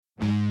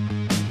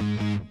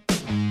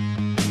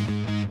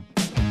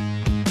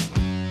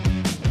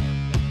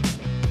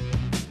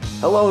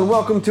Hello and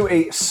welcome to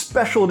a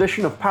special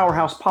edition of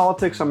Powerhouse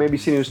Politics. I'm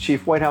ABC News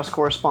Chief White House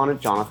Correspondent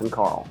Jonathan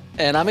Karl.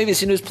 And I'm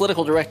ABC News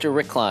Political Director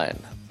Rick Klein.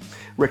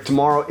 Rick,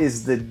 tomorrow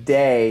is the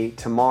day.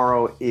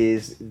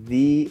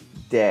 The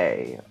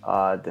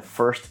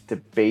first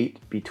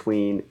debate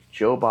between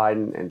Joe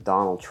Biden and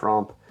Donald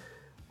Trump.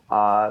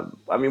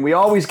 We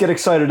always get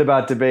excited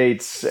about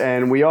debates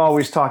and we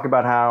always talk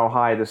about how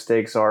high the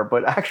stakes are.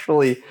 But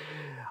actually,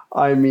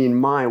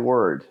 my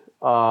word,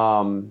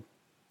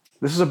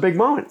 this is a big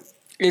moment.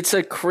 It's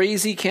a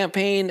crazy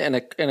campaign and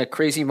a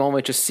crazy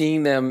moment. Just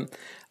seeing them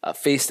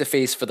face to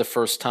face for the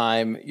first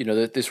time. You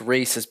know, this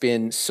race has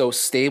been so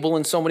stable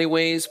in so many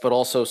ways, but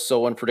also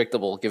so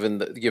unpredictable given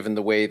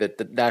the way that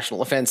the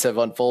national events have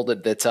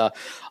unfolded. That a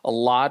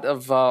lot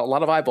of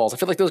eyeballs. I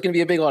feel like there's going to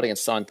be a big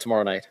audience on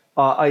tomorrow night.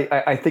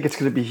 I think it's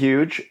going to be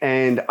huge,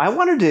 and I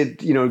wanted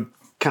to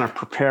kind of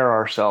prepare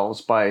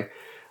ourselves by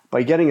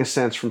getting a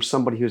sense from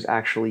somebody who's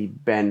actually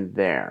been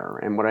there.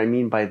 And what I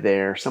mean by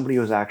there, somebody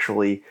who's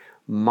actually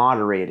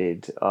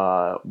moderated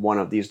one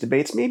of these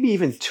debates, maybe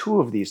even two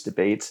of these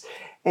debates,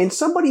 and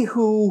somebody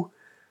who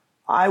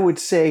I would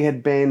say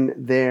had been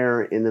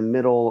there in the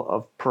middle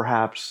of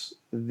perhaps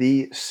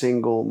the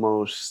single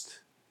most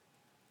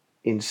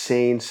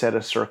insane set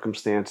of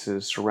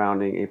circumstances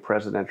surrounding a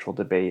presidential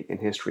debate in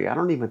history. I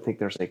don't even think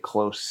there's a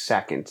close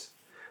second.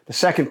 The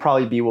second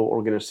probably be what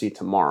we're going to see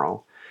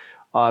tomorrow.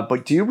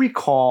 But do you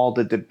recall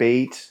the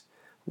debate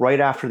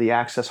right after the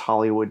Access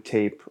Hollywood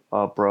tape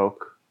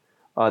broke?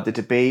 The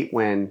debate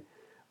when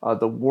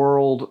the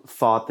world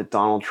thought that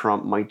Donald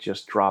Trump might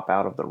just drop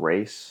out of the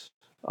race.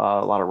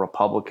 A lot of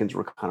Republicans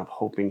were kind of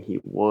hoping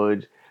he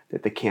would,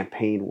 that the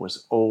campaign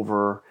was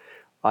over.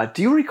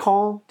 Do you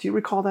recall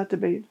that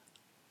debate?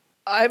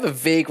 I have a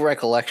vague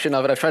recollection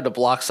of it. I've tried to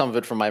block some of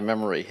it from my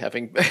memory,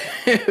 having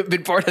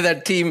been part of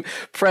that team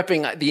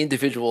prepping the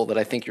individual that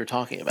I think you're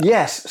talking about.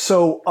 Yes.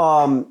 So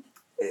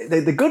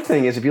the good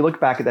thing is, if you look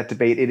back at that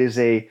debate, it is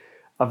a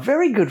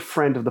very good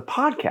friend of the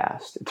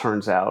podcast, it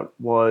turns out,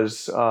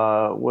 was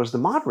the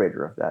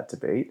moderator of that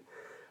debate,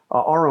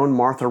 our own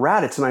Martha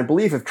Raddatz. And I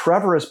believe if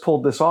Trevor has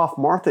pulled this off,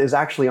 Martha is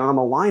actually on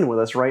the line with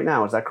us right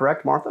now. Is that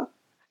correct, Martha?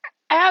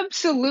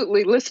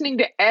 Absolutely. Listening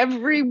to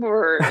every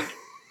word.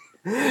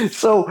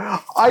 So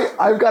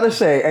I've got to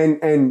say,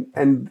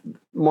 and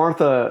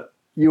Martha,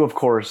 you, of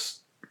course,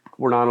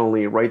 were not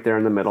only right there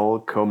in the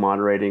middle,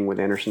 co-moderating with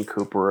Anderson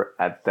Cooper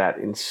at that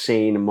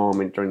insane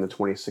moment during the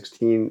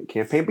 2016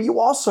 campaign, but you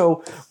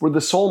also were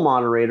the sole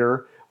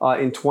moderator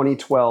in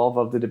 2012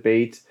 of the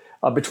debate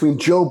between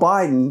Joe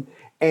Biden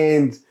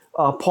and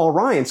Paul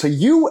Ryan. So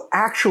you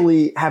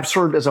actually have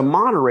served as a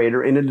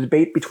moderator in a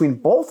debate between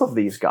both of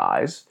these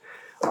guys.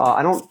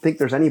 I don't think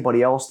there's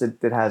anybody else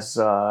that has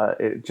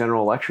a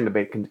general election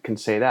debate can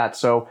say that.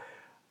 So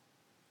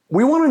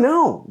we want to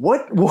know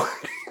what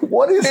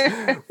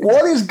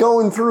is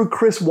going through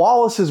Chris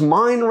Wallace's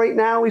mind right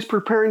now. He's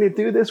preparing to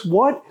do this.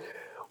 What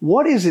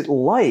is it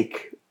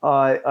like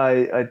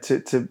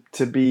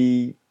to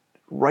be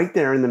right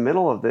there in the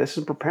middle of this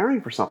and preparing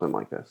for something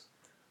like this?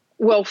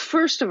 Well,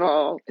 first of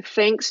all,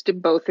 thanks to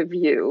both of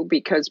you,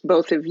 because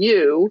both of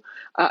you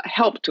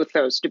helped with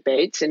those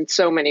debates in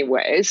so many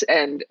ways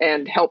and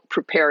helped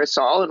prepare us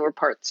all, and we're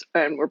part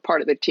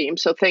of the team.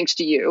 So thanks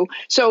to you.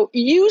 So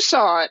you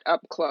saw it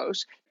up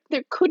close.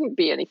 There couldn't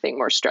be anything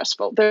more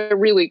stressful. There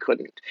really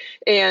couldn't.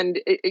 And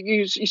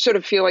you sort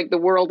of feel like the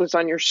world is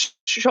on your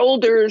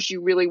shoulders.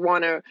 You really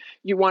want to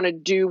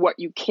do what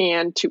you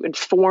can to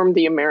inform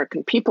the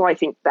American people. I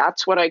think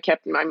that's what I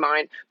kept in my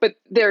mind. But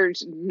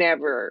there's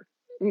never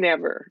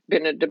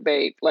been a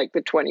debate like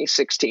the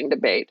 2016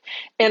 debate.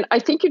 And I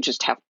think you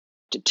just have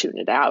to tune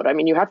it out. I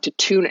mean, you have to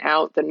tune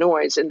out the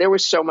noise. And there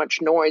was so much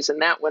noise in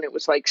that one. It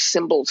was like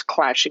cymbals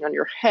clashing on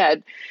your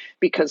head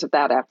because of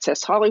that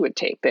Access Hollywood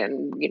tape.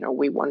 And,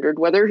 we wondered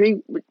whether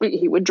he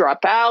would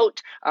drop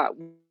out,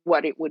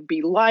 what it would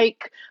be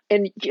like.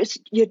 And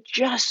you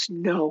just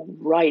know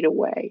right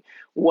away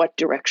what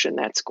direction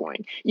that's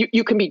going.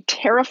 You can be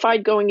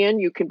terrified going in,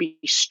 you can be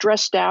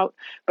stressed out,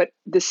 but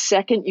the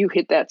second you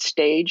hit that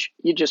stage,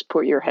 you just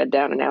put your head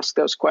down and ask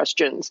those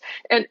questions.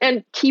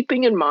 And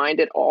keeping in mind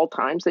at all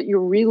times that you're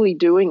really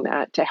doing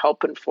that to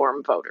help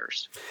inform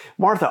voters.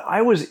 Martha,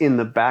 I was in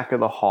the back of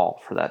the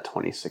hall for that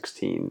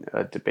 2016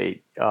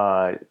 debate,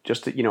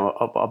 just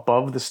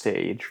above the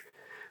stage,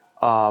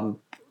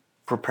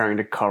 preparing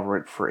to cover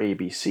it for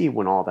ABC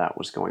when all that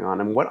was going on.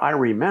 And what I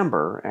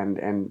remember,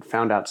 and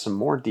found out some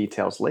more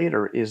details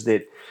later, is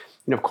that,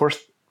 of course,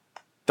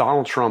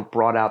 Donald Trump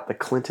brought out the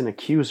Clinton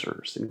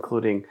accusers,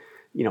 including,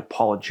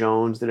 Paula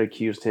Jones that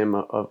accused him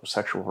of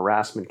sexual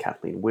harassment,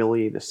 Kathleen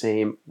Willey, the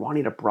same,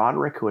 Juanita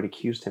Broaddrick, who had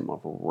accused him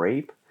of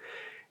rape.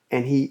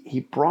 And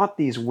he brought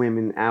these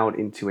women out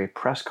into a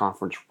press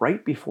conference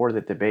right before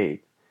the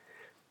debate,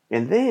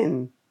 and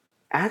then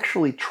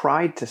actually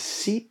tried to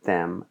seat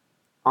them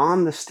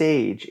on the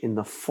stage in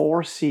the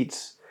 4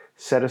 seats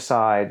set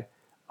aside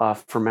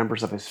for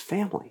members of his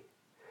family.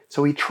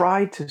 So he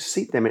tried to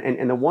seat them.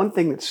 And the one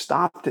thing that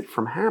stopped it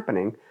from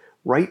happening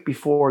right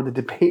before the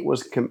debate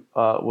was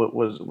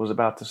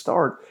about to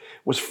start,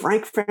 was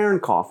Frank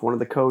Fahrenkopf, one of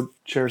the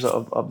co-chairs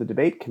of the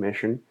debate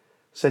commission,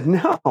 said,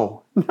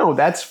 no,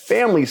 that's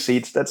family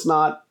seats. That's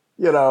not,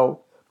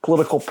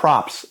 political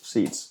props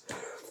seats.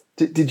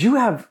 Did you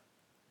have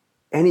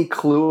any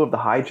clue of the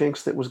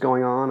hijinks that was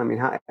going on? I mean,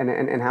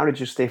 how did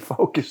you stay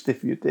focused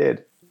if you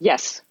did?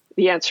 Yes,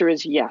 the answer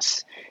is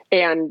yes.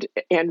 And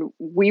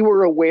we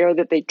were aware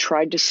that they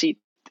tried to seat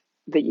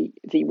the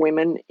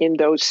women in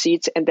those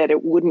seats and that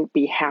it wouldn't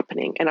be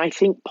happening. And I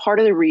think part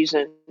of the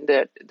reason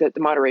that the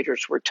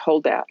moderators were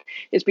told that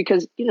is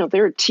because,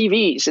 there are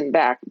TVs in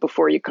back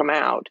before you come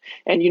out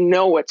and you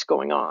know what's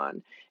going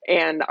on.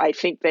 And I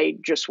think they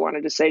just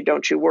wanted to say,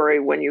 don't you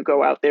worry, when you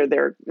go out there,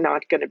 they're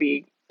not going to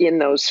be in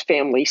those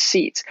family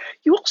seats.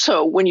 You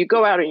also, when you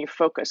go out and you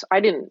focus,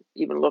 I didn't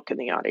even look in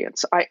the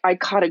audience. I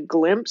caught a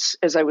glimpse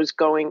as I was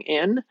going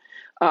in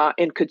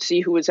and could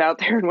see who was out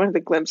there. And one of the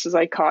glimpses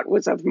I caught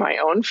was of my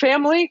own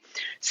family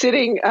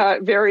sitting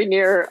very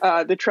near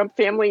the Trump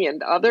family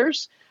and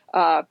others.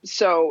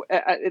 So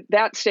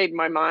that stayed in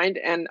my mind.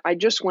 And I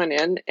just went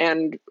in,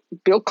 and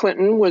Bill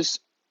Clinton was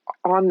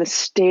on the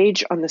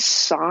stage on the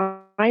side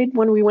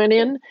when we went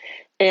in.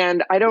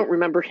 And I don't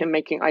remember him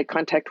making eye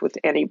contact with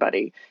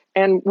anybody.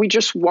 And we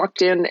just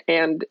walked in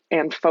and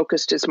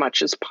focused as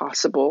much as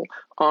possible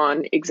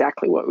on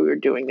exactly what we were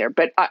doing there.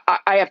 But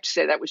I have to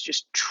say that was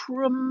just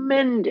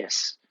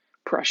tremendous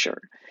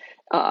pressure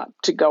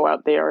to go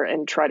out there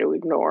and try to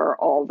ignore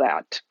all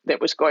that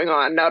was going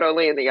on, not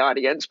only in the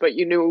audience, but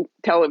you knew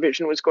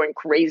television was going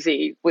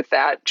crazy with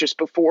that just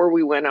before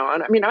we went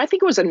on. I mean, I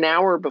think it was an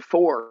hour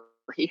before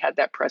he had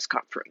that press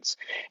conference.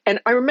 And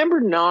I remember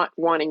not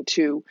wanting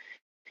to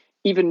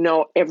even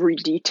know every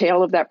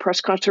detail of that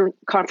press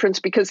conference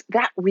because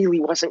that really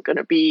wasn't going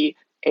to be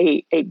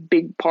a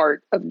big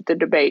part of the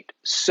debate,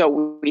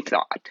 so we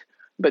thought.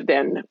 But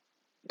then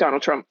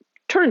Donald Trump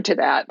turned to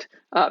that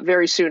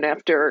very soon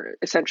after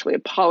essentially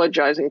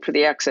apologizing for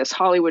the Access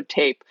Hollywood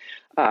tape.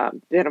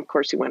 Then, of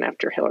course, he went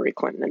after Hillary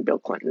Clinton and Bill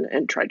Clinton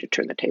and tried to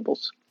turn the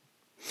tables.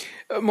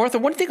 Martha,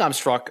 one thing I'm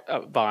struck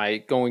by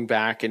going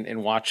back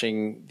and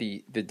watching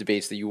the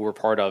debates that you were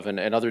part of and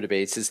other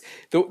debates is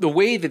the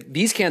way that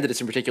these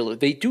candidates in particular,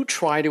 they do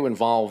try to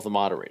involve the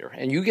moderator.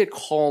 And you get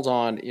called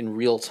on in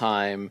real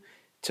time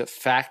to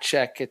fact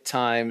check at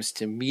times,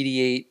 to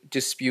mediate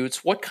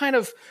disputes. What kind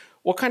of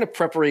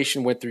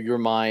preparation went through your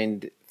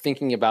mind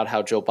thinking about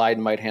how Joe Biden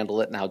might handle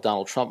it and how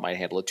Donald Trump might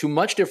handle it? Two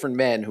much different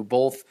men who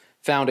both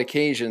found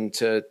occasion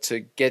to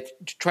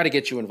try to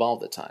get you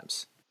involved at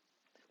times.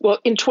 Well,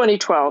 in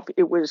 2012,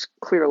 it was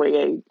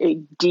clearly a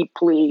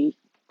deeply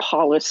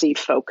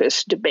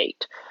policy-focused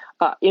debate.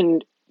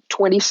 In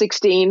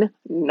 2016,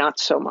 not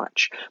so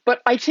much.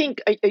 But I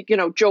think,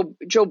 Joe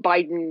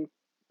Biden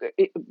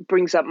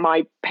brings up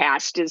my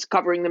past as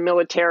covering the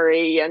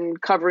military and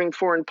covering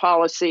foreign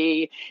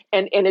policy.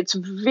 And it's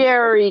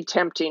very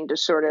tempting to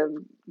sort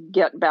of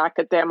get back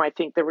at them. I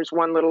think there was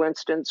one little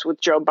instance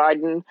with Joe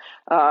Biden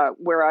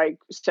where I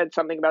said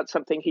something about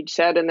something he'd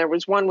said. And there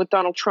was one with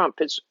Donald Trump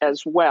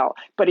as well.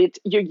 But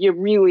you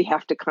really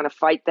have to kind of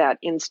fight that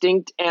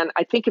instinct. And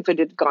I think if it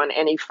had gone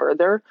any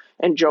further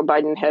and Joe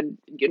Biden had,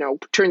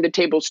 turned the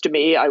tables to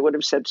me, I would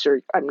have said,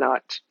 sir, I'm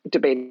not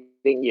debating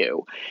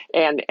you.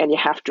 And you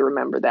have to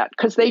remember that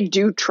because they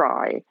do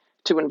try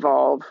to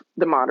involve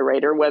the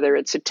moderator, whether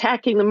it's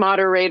attacking the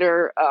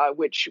moderator,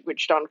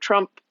 which Donald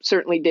Trump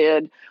certainly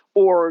did,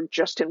 or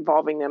just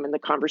involving them in the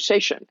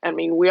conversation. I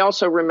mean, we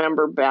also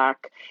remember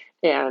back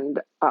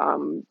and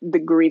the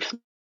grief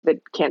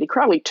that Candy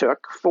Crowley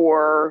took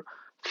for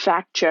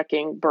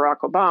fact-checking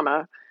Barack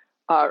Obama,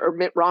 or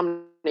Mitt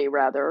Romney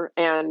rather,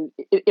 and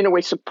in a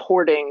way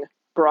supporting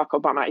Barack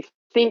Obama. I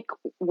think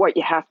what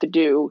you have to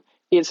do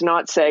is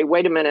not say,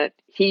 wait a minute,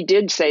 he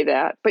did say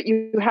that, but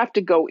you have to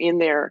go in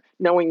there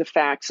knowing the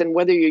facts and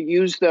whether you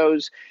use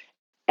those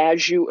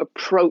as you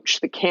approach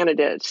the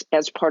candidates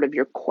as part of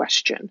your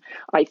question.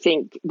 I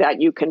think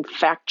that you can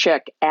fact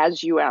check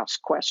as you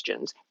ask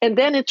questions. And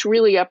then it's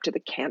really up to the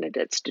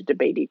candidates to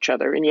debate each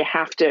other. And you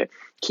have to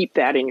keep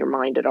that in your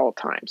mind at all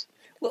times.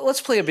 Well,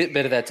 let's play a bit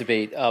of that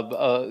debate.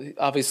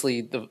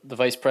 Obviously, the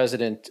vice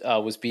president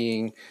was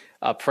being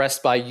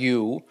pressed by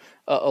you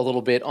a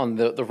little bit on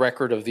the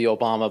record of the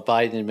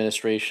Obama-Biden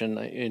administration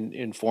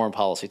in foreign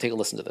policy. Take a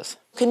listen to this.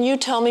 Can you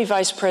tell me,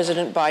 Vice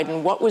President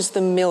Biden, what was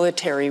the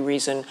military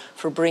reason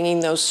for bringing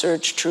those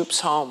surge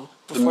troops home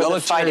before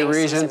the fighting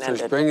season ended? The military reason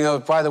for bringing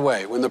those, by the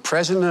way, when the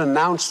president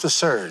announced the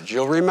surge,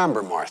 you'll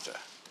remember, Martha,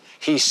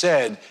 he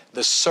said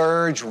the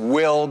surge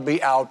will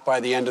be out by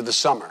the end of the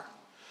summer.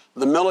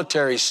 The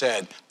military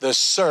said the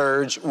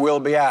surge will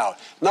be out.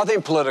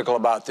 Nothing political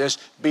about this.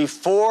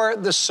 Before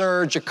the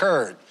surge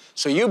occurred,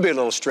 so you be a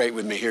little straight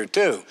with me here,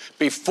 too.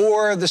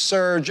 Before the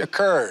surge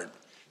occurred,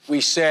 We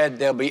said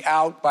they'll be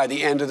out by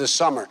the end of the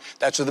summer.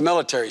 That's what the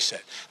military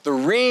said. The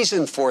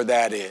reason for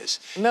that is...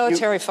 The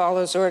military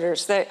follows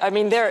orders.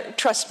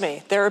 Trust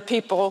me, there are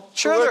people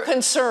who are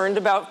concerned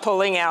about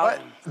pulling out.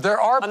 There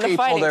are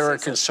people that are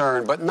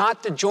concerned, but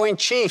not the Joint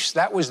Chiefs.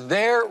 That was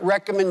their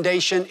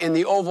recommendation in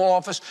the Oval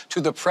Office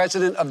to the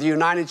President of the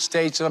United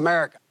States of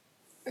America.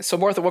 So,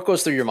 Martha, what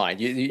goes through your mind?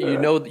 You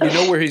know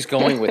where he's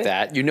going with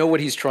that. You know what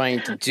he's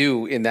trying to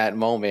do in that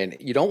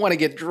moment. You don't want to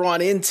get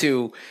drawn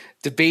into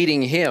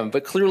debating him,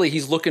 but clearly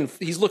he's looking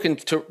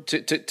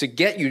to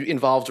get you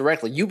involved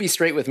directly. You be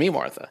straight with me,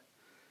 Martha.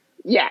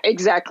 Yeah,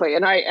 exactly.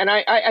 And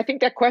I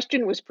think that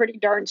question was pretty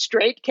darn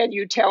straight. Can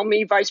you tell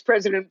me, Vice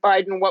President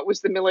Biden, what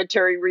was the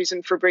military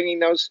reason for bringing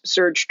those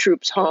surge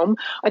troops home?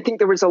 I think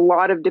there was a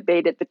lot of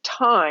debate at the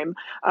time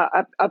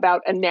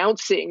about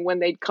announcing when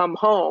they'd come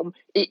home,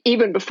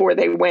 even before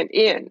they went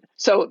in.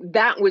 So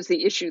that was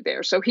the issue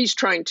there. So he's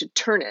trying to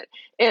turn it.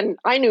 And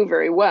I knew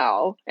very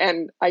well,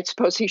 and I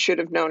suppose he should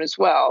have known as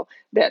well,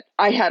 that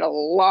I had a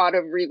lot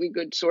of really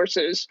good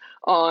sources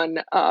on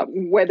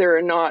whether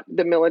or not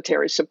the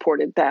military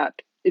supported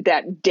that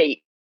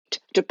date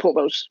to pull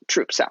those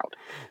troops out.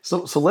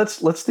 So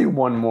let's do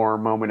one more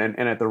moment,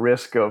 and at the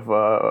risk of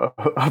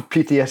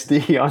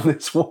PTSD on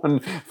this one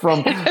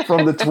from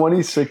the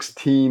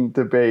 2016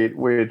 debate,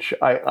 which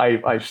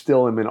I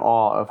still am in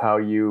awe of how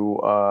you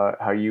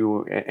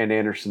and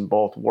Anderson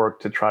both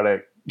worked to try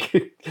to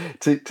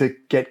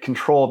get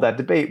control of that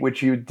debate,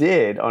 which you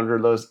did under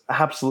those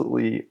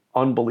absolutely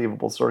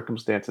unbelievable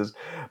circumstances.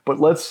 But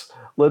let's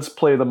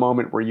play the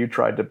moment where you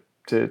tried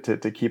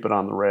to keep it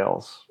on the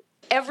rails.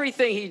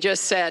 Everything he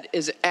just said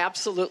is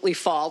absolutely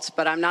false,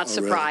 but I'm not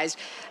surprised.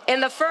 Really?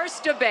 In the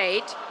first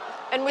debate,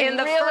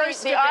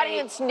 the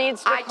audience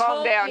needs to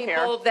calm down here.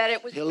 That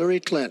it was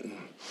Hillary Clinton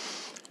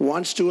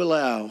wants to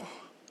allow.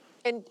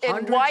 And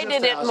why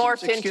did it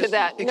morph into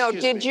that?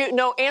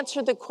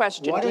 Answer the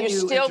question. Do you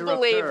still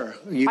believe? I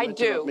do. You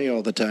interrupt me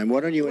all the time.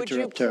 Why don't you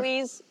interrupt her? Would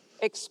you please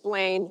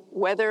explain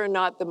whether or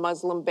not the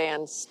Muslim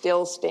ban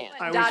still stands?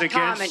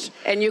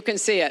 And you can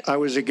see it. I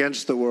was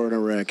against the war in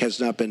Iraq. Has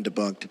not been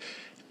debunked.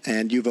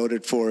 And you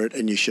voted for it,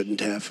 and you shouldn't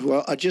have.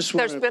 Well, I just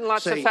want to There's been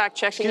lots of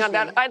fact-checking on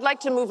that. I'd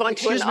like to move on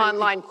to an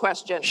online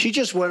question. She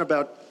just went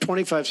about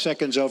 25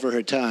 seconds over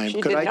her time.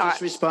 Could I just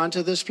respond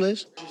to this,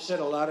 please? She said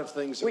a lot of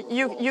things.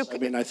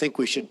 I think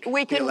we should be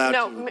allowed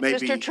to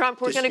maybe Mr.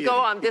 Trump, we're going to go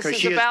on. This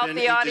is about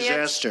the audience.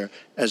 Disaster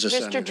as a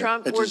senator. Mr.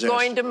 Trump, we're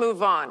going to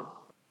move on.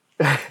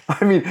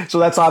 So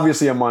that's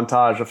obviously a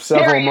montage of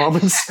several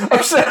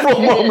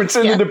moments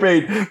in the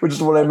debate, which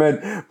is what I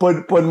meant.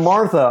 But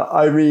Martha,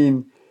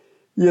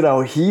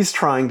 he's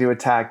trying to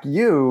attack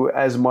you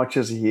as much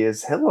as he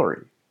is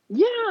Hillary.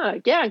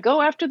 Yeah.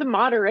 Go after the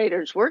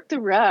moderators, work the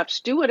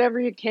refs, do whatever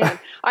you can.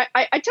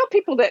 I tell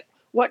people that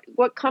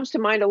what comes to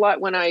mind a lot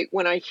when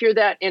I hear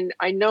that, and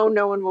I know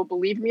no one will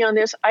believe me on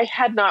this, I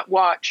had not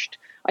watched.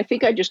 I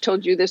think I just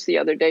told you this the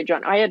other day,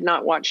 John. I had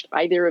not watched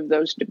either of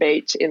those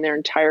debates in their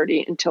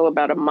entirety until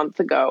about a month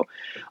ago.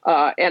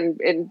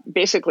 And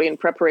basically in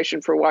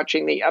preparation for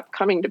watching the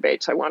upcoming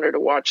debates, I wanted to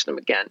watch them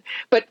again.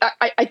 But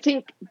I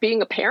think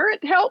being a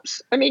parent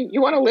helps.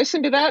 You want to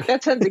listen to that?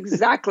 That sounds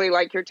exactly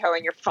like you're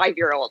telling your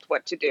 5-year-old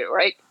what to do,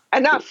 right?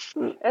 Enough.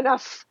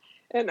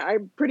 And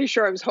I'm pretty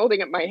sure I was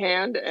holding up my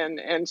hand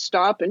and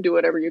stop and do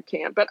whatever you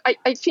can. But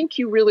I think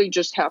you really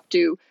just have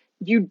to,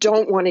 you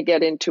don't want to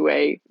get into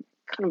a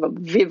kind of a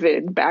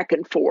vivid back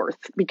and forth,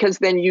 because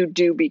then you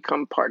do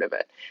become part of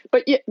it.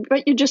 But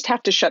you just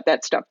have to shut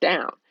that stuff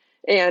down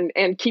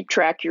and keep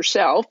track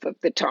yourself of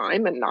the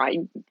time. And I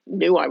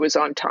knew I was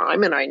on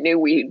time, and I knew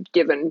we'd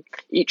given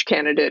each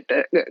candidate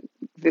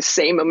the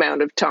same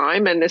amount of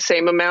time and the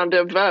same amount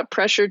of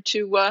pressure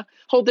to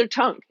hold their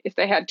tongue if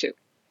they had to.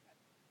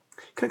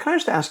 Can I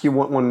just ask you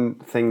one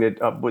thing that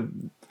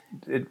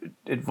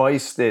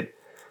advice that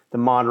the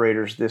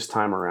moderators this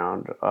time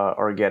around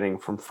are getting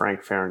from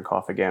Frank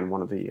Fahrenkopf, again,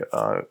 one of the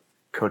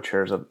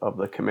co-chairs of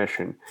the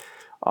commission.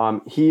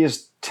 He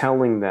is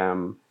telling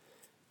them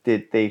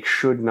that they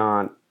should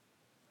not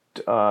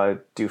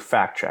do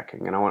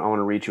fact-checking. And I want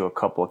to read you a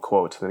couple of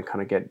quotes and then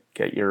kind of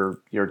get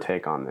your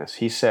take on this.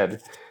 He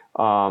said,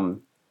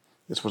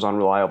 this was on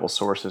reliable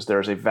sources,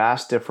 "There is a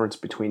vast difference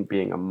between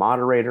being a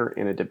moderator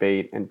in a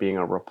debate and being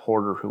a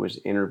reporter who is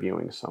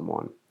interviewing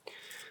someone."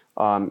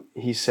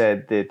 He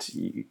said that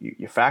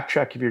you fact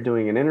check if you're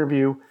doing an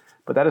interview,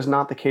 but that is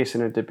not the case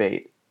in a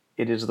debate.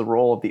 It is the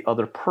role of the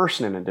other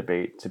person in a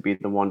debate to be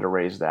the one to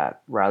raise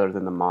that rather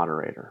than the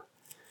moderator.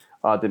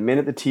 The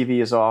minute the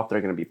TV is off, there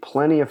are going to be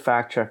plenty of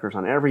fact checkers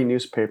on every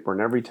newspaper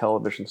and every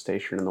television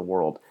station in the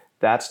world.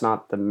 That's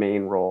not the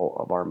main role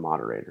of our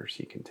moderators,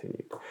 he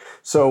continued.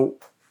 So,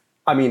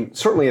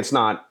 certainly it's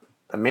not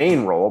the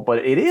main role, but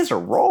it is a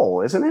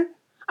role, isn't it?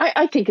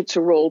 I think it's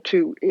a role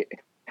too.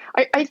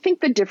 I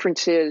think the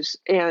difference is,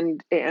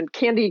 and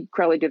Candy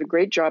Crowley did a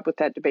great job with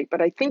that debate,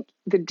 but I think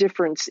the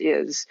difference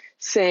is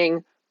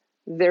saying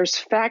there's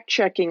fact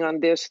checking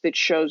on this that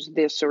shows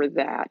this or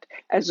that,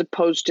 as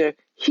opposed to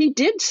he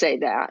did say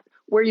that.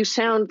 where you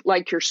sound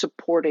like you're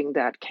supporting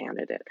that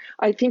candidate.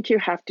 I think you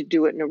have to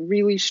do it in a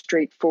really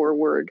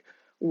straightforward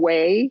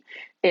way.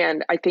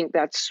 And I think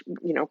that's,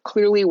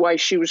 clearly why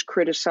she was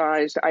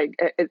criticized.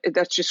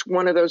 That's just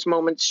one of those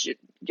moments,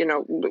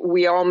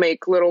 we all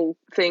make little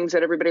things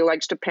that everybody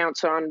likes to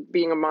pounce on.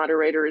 Being a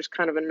moderator is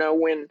kind of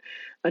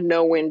a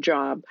no-win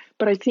job.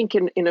 But I think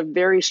in a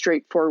very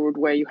straightforward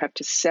way, you have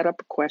to set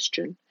up a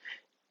question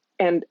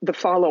and the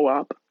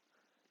follow-up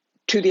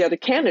to the other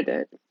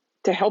candidate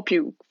to help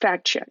you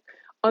fact check.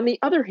 On the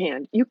other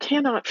hand, you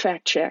cannot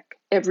fact check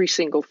every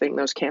single thing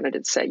those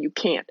candidates say. You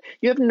can't.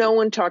 You have no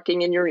one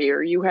talking in your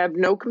ear. You have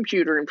no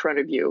computer in front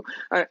of you.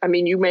 I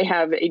mean, you may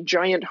have a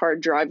giant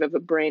hard drive of a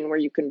brain where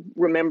you can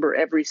remember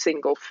every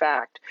single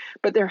fact,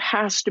 but there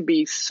has to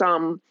be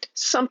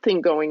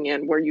something going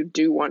in where you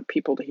do want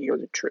people to hear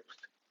the truth.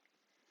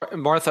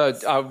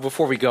 Martha,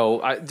 before we go,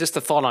 just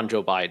a thought on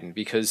Joe Biden,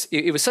 because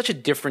it was such a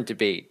different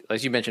debate,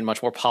 as you mentioned,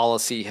 much more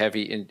policy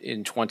heavy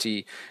in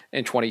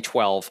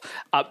 2012.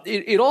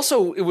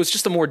 It was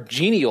just a more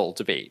genial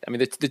debate. I mean,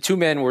 the two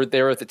men were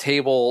there at the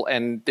table,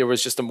 and there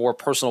was just a more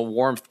personal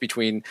warmth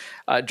between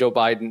Joe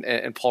Biden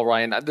and Paul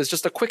Ryan. There's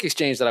just a quick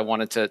exchange that I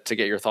wanted to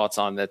get your thoughts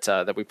on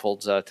that we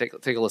pulled.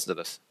 Take a listen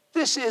to this.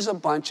 This is a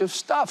bunch of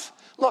stuff.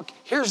 Look,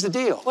 here's the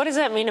deal. What does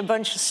that mean, a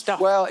bunch of stuff?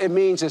 Well, it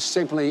means it's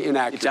simply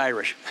inaccurate. It's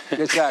Irish.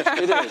 It's Irish.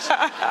 It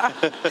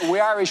is. We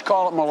Irish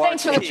call it malarkey.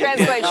 Thanks for the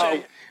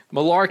translation.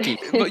 Malarkey.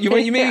 But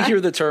you may hear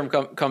the term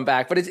come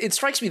back, but it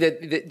strikes me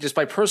that just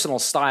by personal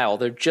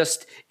style,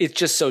 it's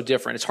just so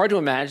different. It's hard to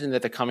imagine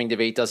that the coming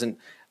debate doesn't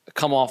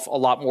come off a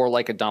lot more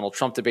like a Donald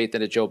Trump debate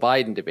than a Joe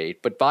Biden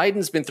debate. But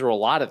Biden's been through a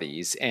lot of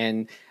these,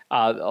 and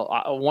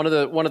one of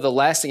the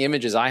lasting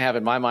images I have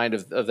in my mind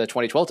of the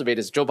 2012 debate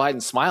is Joe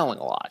Biden smiling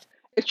a lot.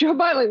 It's Joe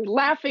Biden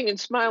laughing and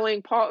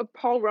smiling,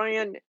 Paul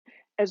Ryan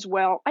as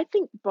well. I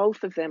think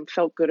both of them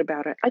felt good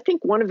about it. I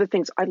think one of the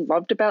things I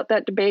loved about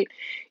that debate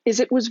is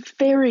it was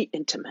very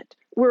intimate.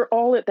 We're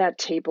all at that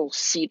table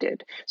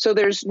seated. So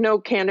there's no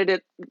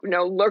candidate,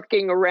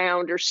 lurking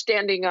around or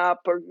standing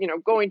up or,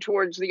 going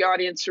towards the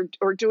audience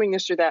or doing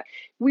this or that.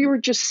 We were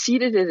just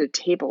seated at a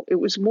table. It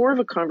was more of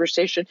a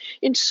conversation.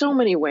 In so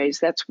many ways,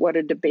 that's what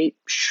a debate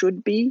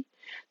should be,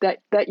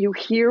 that you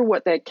hear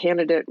what that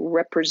candidate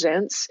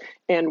represents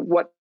and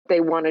what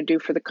they want to do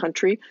for the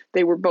country.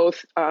 They were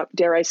both,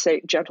 dare I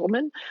say,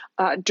 gentlemen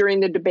during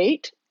the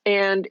debate,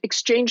 and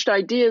exchanged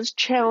ideas,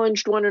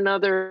 challenged one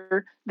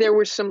another. There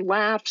were some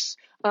laughs.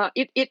 I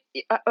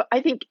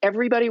think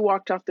everybody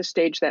walked off the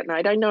stage that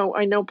night. I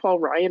know Paul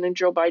Ryan and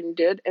Joe Biden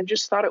did, and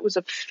just thought it was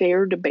a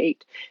fair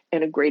debate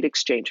and a great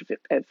exchange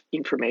of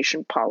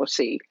information,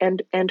 policy,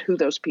 and who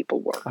those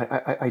people were.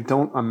 I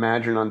don't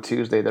imagine on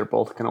Tuesday they're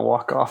both going to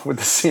walk off with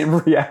the same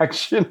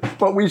reaction,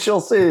 but we shall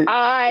see.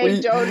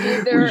 I don't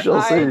either. We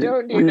shall see.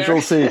 We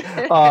shall see.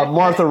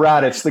 Martha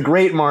Raddatz, the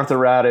great Martha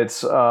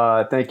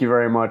Raddatz, thank you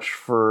very much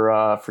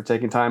for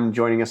taking time and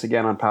joining us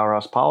again on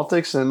Powerhouse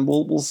Politics, and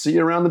we'll see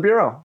you around the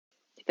Bureau.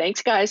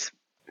 Thanks, guys.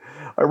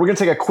 All right, we're going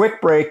to take a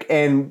quick break,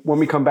 and when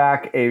we come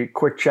back, a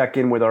quick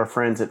check-in with our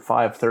friends at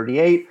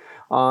 538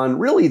 on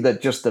really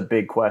the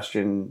big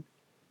question: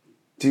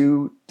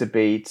 do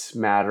debates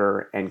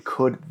matter, and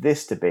could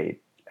this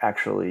debate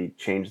actually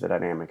change the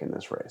dynamic in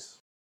this race?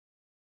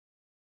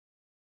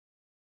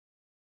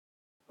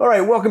 All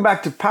right, welcome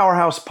back to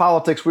Powerhouse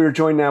Politics. We are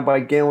joined now by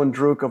Galen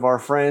Druk of our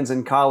friends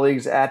and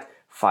colleagues at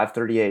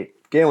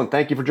 538. Galen,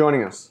 thank you for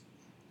joining us.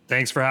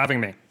 Thanks for having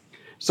me.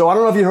 So I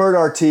don't know if you heard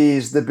our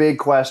tease, the big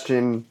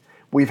question.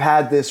 We've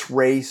had this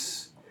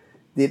race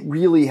that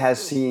really has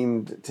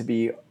seemed to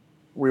be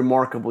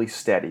remarkably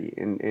steady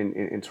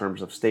in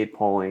terms of state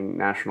polling,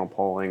 national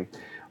polling.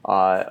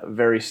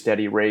 Very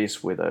steady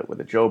race with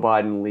a Joe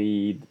Biden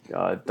lead,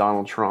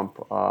 Donald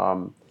Trump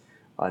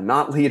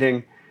not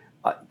leading.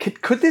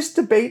 Could this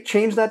debate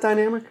change that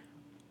dynamic?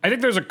 I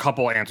think there's a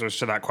couple answers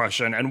to that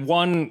question, and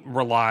one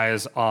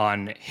relies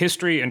on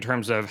history in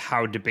terms of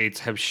how debates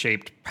have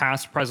shaped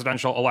past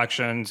presidential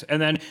elections, and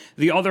then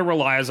the other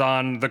relies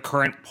on the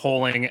current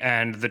polling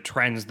and the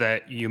trends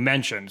that you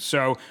mentioned.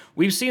 So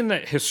we've seen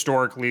that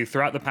historically,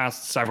 throughout the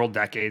past several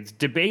decades,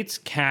 debates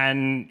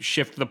can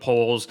shift the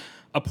polls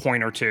a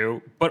point or two,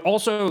 but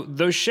also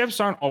those shifts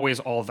aren't always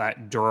all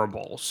that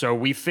durable. So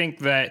we think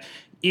that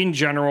in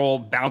general,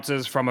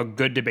 bounces from a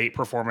good debate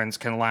performance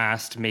can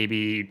last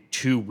maybe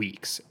 2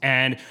 weeks.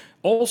 And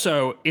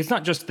also, it's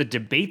not just the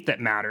debate that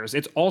matters,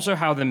 it's also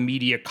how the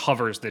media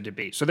covers the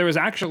debate. So there was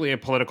actually a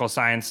political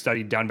science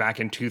study done back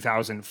in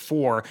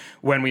 2004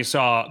 when we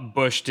saw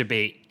Bush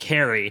debate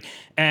Kerry.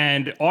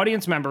 And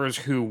audience members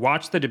who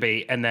watched the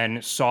debate and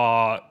then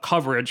saw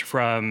coverage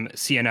from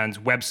CNN's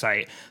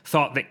website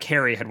thought that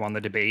Kerry had won the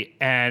debate.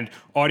 And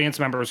audience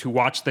members who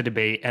watched the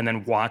debate and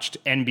then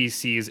watched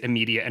NBC's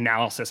immediate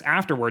analysis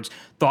afterwards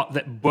thought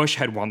that Bush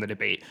had won the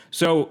debate.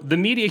 So the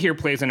media here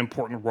plays an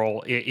important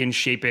role in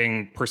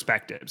shaping perspectives.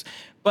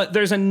 But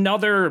there's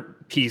another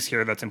piece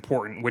here that's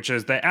important, which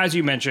is that, as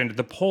you mentioned,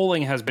 the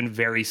polling has been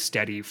very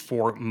steady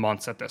for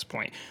months at this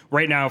point.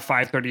 Right now,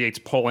 538's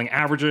polling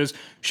averages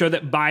show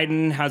that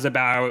Biden has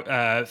about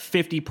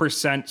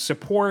 50%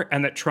 support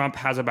and that Trump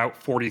has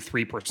about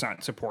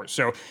 43% support.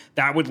 So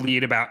that would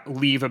leave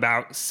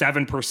about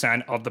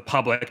 7% of the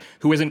public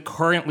who isn't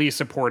currently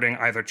supporting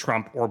either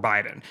Trump or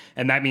Biden.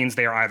 And that means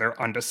they are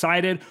either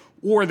undecided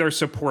or they're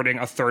supporting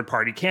a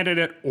third-party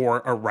candidate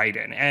or a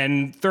write-in.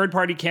 And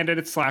third-party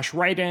candidate /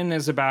 write-in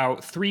is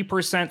about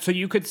 3%. So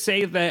you could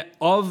say that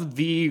of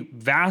the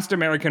vast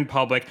American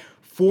public,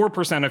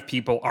 4% of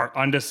people are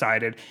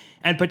undecided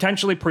and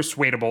potentially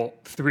persuadable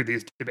through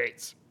these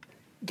debates.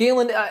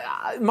 Galen,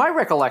 my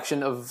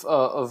recollection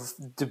of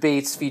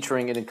debates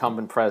featuring an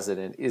incumbent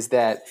president is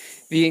that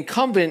the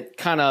incumbent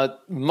kind of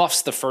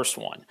muffs the first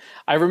one.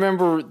 I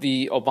remember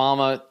the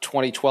Obama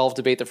 2012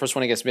 debate, the first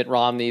one against Mitt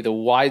Romney, the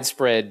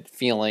widespread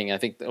feeling, I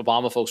think the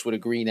Obama folks would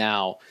agree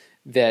now,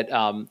 that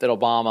that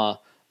Obama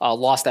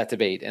lost that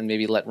debate and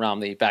maybe let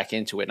Romney back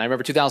into it. And I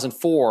remember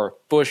 2004,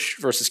 Bush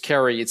versus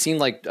Kerry. It seemed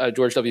like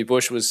George W.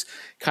 Bush was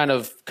kind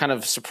of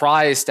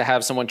surprised to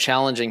have someone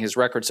challenging his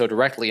record so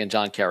directly in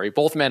John Kerry.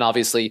 Both men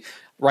obviously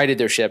righted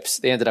their ships.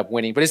 They ended up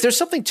winning. But is there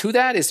something to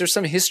that? Is there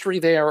some history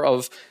there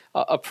of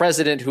a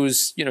president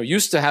who's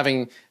used to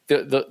having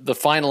the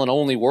final and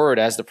only word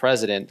as the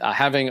president,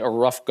 having a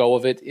rough go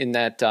of it in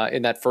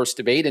that first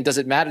debate? And does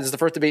it matter? Does the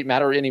first debate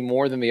matter any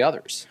more than the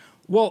others?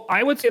 Well,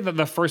 I would say that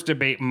the first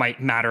debate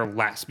might matter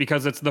less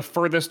because it's the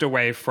furthest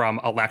away from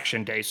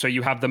election day. So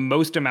you have the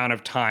most amount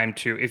of time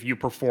to, if you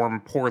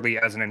perform poorly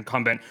as an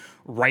incumbent,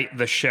 right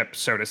the ship,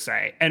 so to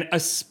say. And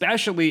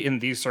especially in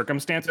these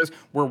circumstances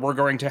where we're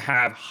going to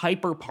have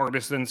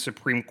hyper-partisan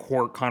Supreme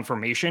Court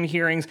confirmation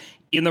hearings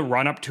in the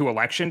run-up to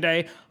election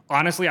day.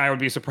 Honestly, I would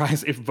be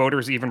surprised if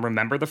voters even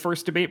remember the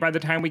first debate by the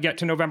time we get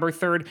to November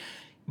 3rd.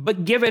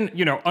 But given,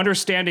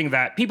 understanding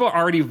that people are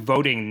already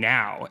voting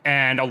now,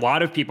 and a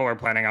lot of people are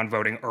planning on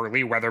voting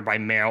early, whether by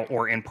mail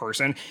or in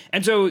person.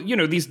 And so,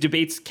 these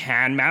debates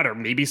can matter.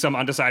 Maybe some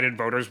undecided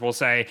voters will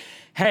say,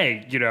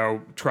 hey,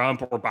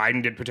 Trump or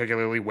Biden did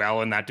particularly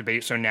well in that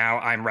debate, so now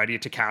I'm ready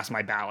to cast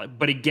my ballot.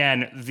 But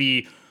again,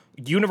 the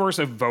universe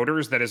of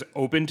voters that is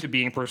open to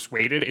being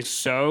persuaded is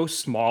so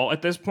small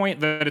at this point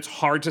that it's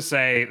hard to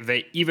say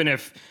that even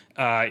if,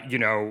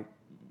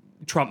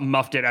 Trump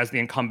muffed it as the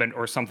incumbent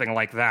or something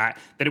like that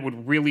it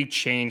would really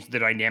change the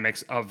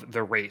dynamics of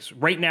the race.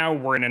 Right now,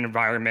 we're in an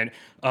environment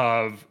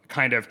of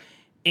kind of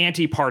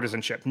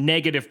anti-partisanship,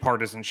 negative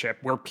partisanship,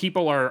 where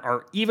people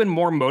are even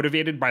more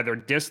motivated by their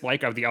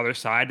dislike of the other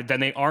side than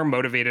they are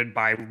motivated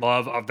by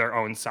love of their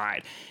own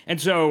side.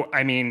 And so,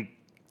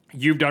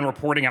 you've done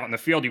reporting out in the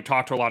field. You've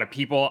talked to a lot of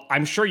people.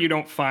 I'm sure you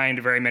don't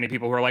find very many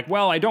people who are like,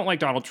 well, I don't like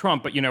Donald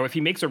Trump, but, if he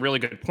makes a really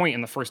good point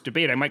in the first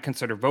debate, I might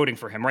consider voting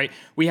for him, right?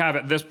 We have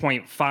at this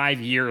point 5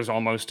 years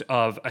almost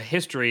of a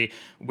history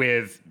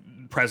with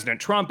President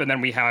Trump. And then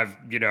we have,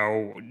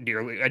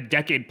 nearly a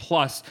decade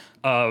plus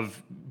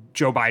of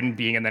Joe Biden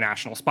being in the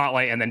national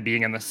spotlight and then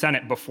being in the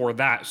Senate before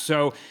that.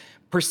 So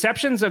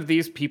perceptions of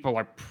these people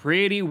are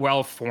pretty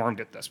well formed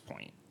at this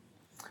point.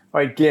 All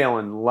right,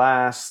 Galen,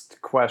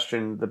 last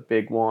question, the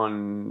big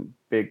one,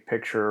 big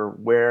picture.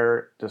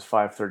 Where does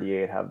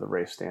 538 have the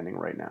race standing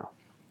right now?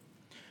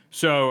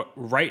 So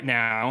right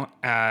now,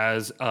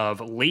 as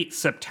of late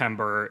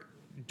September,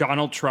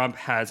 Donald Trump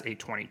has a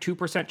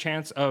 22%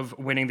 chance of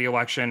winning the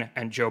election,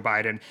 and Joe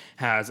Biden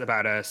has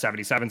about a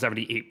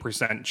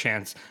 78%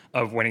 chance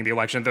of winning the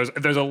election.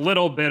 There's a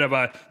little bit of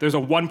there's a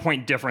 1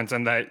 point difference,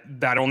 and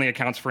that only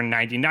accounts for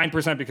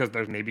 99% because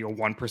there's maybe a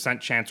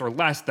 1% chance or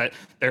less that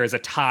there is a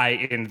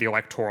tie in the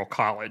Electoral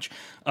College.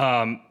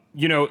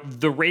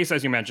 The race,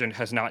 as you mentioned,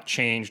 has not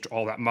changed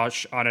all that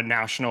much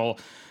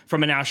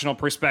from a national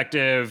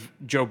perspective.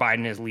 Joe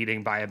Biden is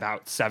leading by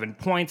about 7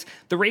 points.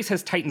 The race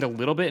has tightened a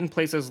little bit in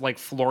places like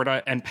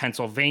Florida and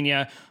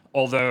Pennsylvania,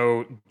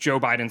 although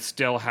Joe Biden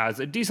still has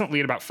a decent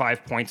lead, about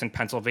 5 points in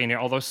Pennsylvania,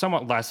 although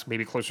somewhat less,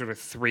 maybe closer to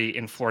 3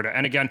 in Florida.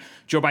 And again,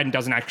 Joe Biden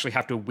doesn't actually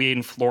have to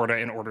win Florida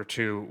in order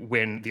to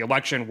win the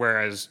election,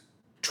 whereas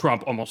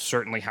Trump almost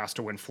certainly has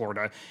to win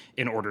Florida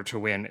in order to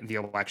win the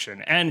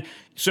election. And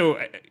so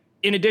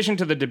in addition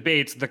to the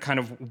debates, the kind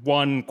of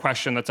one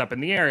question that's up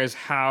in the air is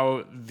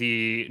how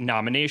the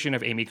nomination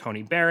of Amy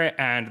Coney Barrett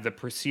and the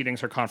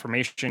proceedings, her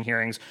confirmation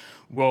hearings,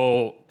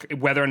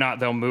 whether or not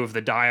they'll move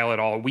the dial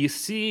at all. We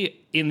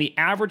see in the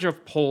average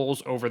of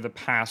polls over the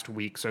past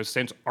week, so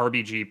since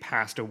RBG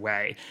passed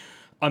away,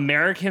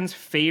 Americans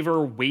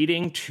favor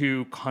waiting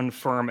to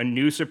confirm a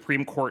new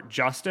Supreme Court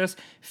justice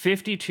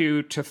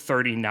 52 to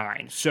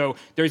 39. So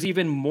there's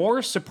even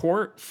more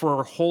support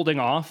for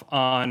holding off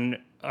on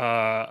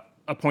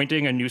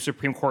appointing a new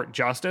Supreme Court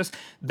justice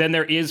than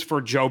there is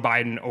for Joe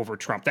Biden over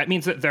Trump. That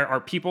means that there are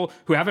people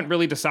who haven't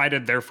really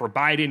decided they're for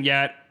Biden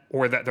yet,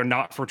 or that they're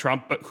not for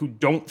Trump, but who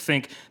don't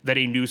think that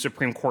a new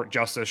Supreme Court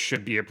justice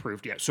should be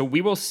approved yet. So we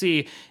will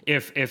see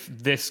if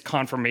this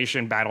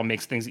confirmation battle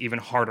makes things even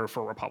harder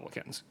for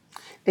Republicans.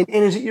 And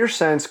is it your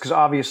sense, because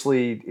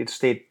obviously it's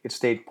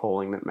state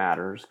polling that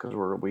matters, because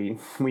we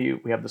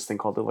have this thing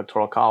called the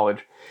Electoral College.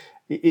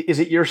 Is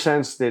it your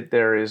sense that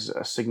there is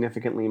a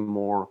significantly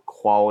more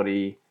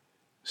quality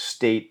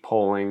state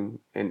polling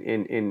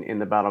in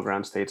the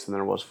battleground states than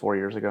there was 4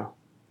 years ago?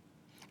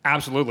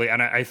 Absolutely.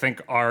 And I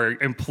think our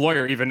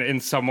employer even in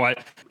some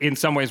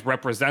ways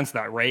represents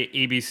that, right?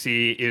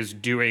 ABC is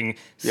doing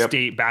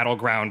state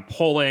battleground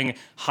polling,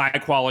 high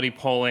quality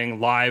polling,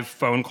 live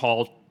phone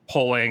call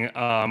polling.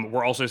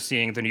 We're also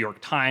seeing the New York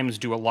Times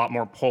do a lot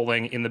more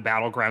polling in the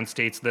battleground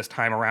states this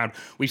time around.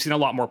 We've seen a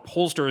lot more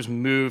pollsters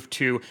move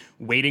to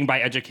weighting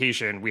by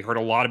education. We heard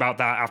a lot about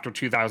that after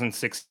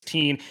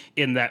 2016,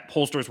 in that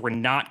pollsters were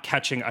not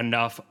catching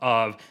enough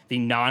of the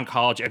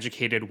non-college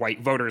educated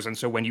white voters. And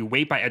so when you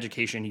weight by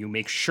education, you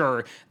make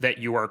sure that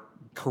you are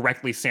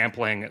correctly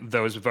sampling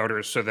those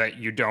voters so that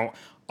you don't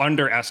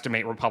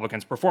underestimate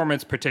Republicans'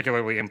 performance,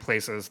 particularly in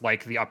places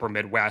like the upper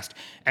Midwest.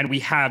 And we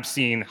have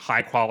seen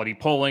high quality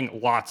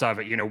polling, lots of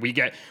it. You know, we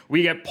get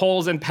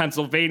polls in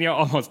Pennsylvania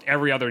almost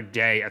every other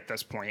day at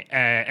this point.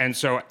 And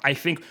so I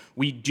think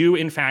we do,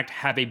 in fact,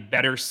 have a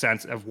better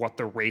sense of what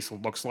the race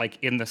looks like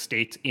in the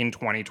states in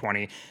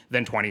 2020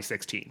 than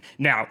 2016.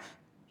 Now,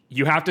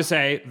 you have to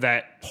say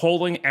that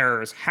polling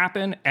errors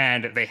happen,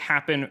 and they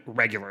happen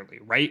regularly,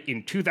 right?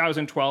 In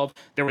 2012,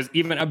 there was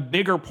even a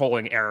bigger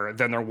polling error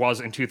than there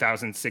was in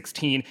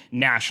 2016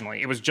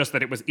 nationally. It was just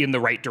that it was in the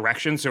right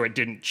direction, so it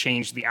didn't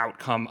change the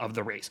outcome of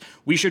the race.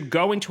 We should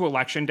go into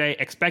Election Day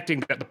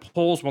expecting that the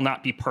polls will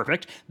not be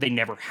perfect. They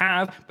never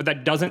have, but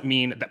that doesn't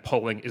mean that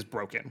polling is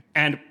broken.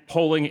 And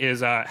polling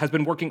has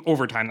been working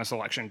overtime this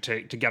election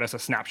to get us a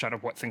snapshot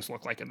of what things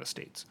look like in the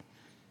states.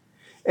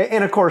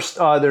 And of course,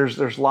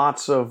 there's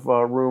lots of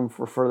room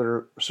for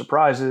further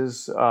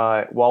surprises.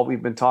 While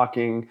we've been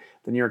talking,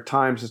 the New York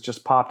Times has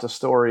just popped a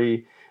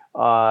story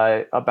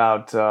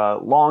about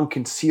long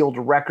concealed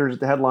records.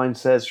 The headline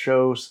says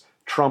shows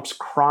Trump's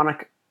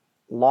chronic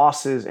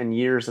losses and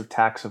years of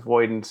tax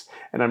avoidance.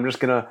 And I'm just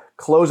going to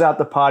close out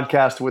the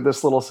podcast with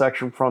this little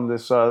section from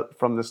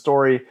this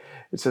story.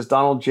 It says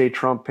Donald J.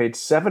 Trump paid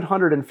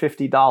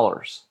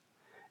 $750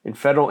 in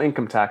federal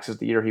income taxes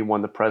the year he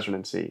won the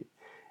presidency.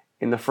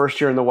 In the first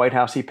year in the White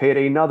House, he paid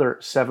another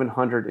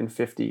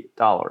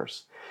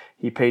 $750.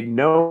 He paid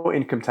no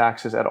income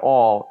taxes at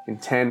all in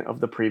 10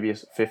 of the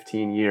previous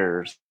 15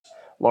 years,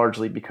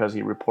 largely because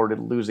he reported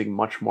losing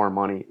much more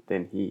money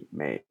than he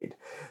made.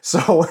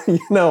 So,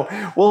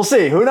 we'll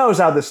see. Who knows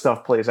how this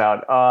stuff plays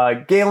out?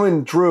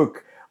 Galen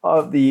Druk,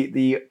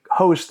 the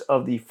host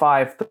of the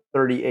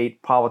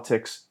 538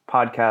 Politics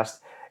podcast.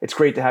 It's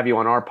great to have you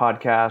on our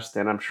podcast,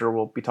 and I'm sure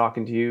we'll be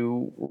talking to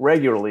you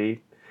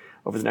regularly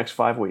over the next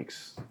 5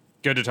 weeks.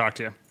 Good to talk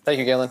to you. Thank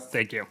you, Galen.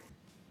 Thank you.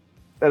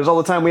 That is all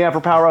the time we have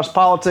for Powerhouse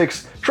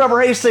Politics. Trevor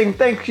Hastings,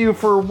 thank you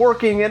for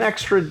working an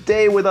extra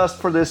day with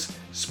us for this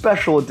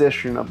special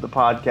edition of the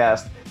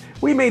podcast.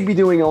 We may be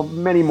doing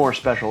many more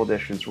special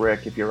editions,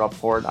 Rick, if you're up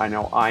for it. I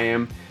know I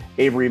am.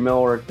 Avery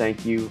Miller,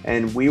 thank you.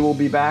 And we will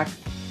be back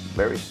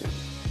very soon.